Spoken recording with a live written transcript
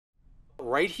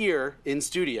right here in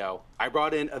studio, I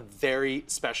brought in a very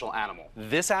special animal.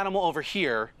 This animal over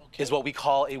here is what we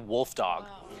call a wolf dog.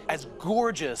 Wow. As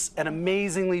gorgeous and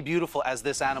amazingly beautiful as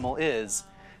this animal is,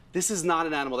 this is not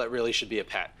an animal that really should be a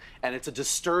pet. And it's a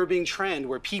disturbing trend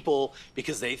where people,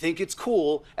 because they think it's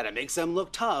cool and it makes them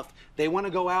look tough, they want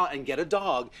to go out and get a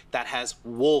dog that has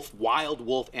wild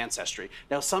wolf ancestry.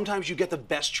 Now, sometimes you get the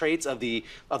best traits of the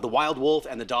wild wolf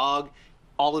and the dog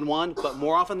all in one, but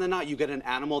more often than not, you get an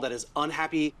animal that is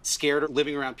unhappy, scared,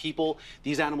 living around people.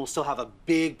 These animals still have a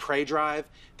big prey drive.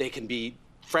 They can be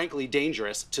frankly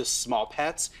dangerous to small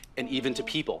pets and even to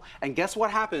people. And guess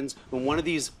what happens when one of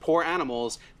these poor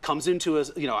animals comes into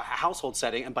a household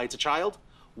setting and bites a child?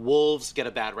 Wolves get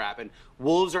a bad rap, and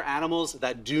wolves are animals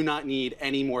that do not need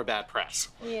any more bad press.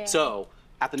 Yeah. So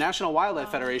at the National Wildlife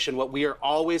Federation, what we are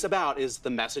always about is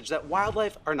the message that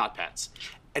wildlife are not pets.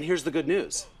 And here's the good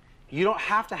news. You don't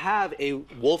have to have a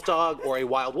wolf dog or a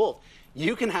wild wolf.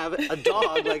 You can have a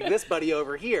dog like this buddy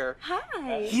over here.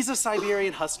 Hi. He's a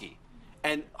Siberian Husky.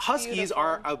 And Huskies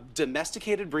are a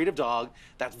domesticated breed of dog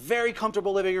that's very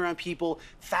comfortable living around people.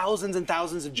 Thousands and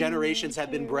thousands of generations have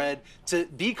been bred to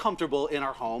be comfortable in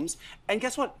our homes. And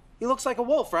guess what? He looks like a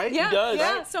wolf, right? Yeah, he does.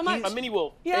 Yeah, right? So much. A mini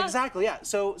wolf. Yeah. Exactly, yeah.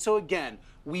 So again,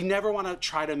 we never want to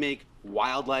try to make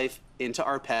wildlife into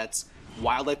our pets.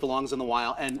 Wildlife belongs in the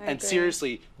wild. And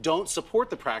seriously, don't support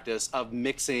the practice of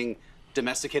mixing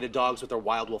domesticated dogs with their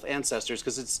wild wolf ancestors,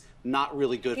 because it's not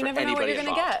really good for anybody involved. You never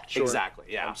know what you're going to get. Sure. Exactly,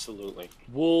 yeah. Absolutely.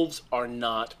 Wolves are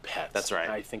not pets. That's right.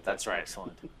 I think that's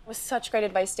excellent. It was such great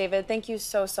advice, David. Thank you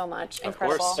so, so much.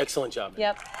 Incredible. Of course. Excellent job.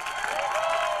 Yep.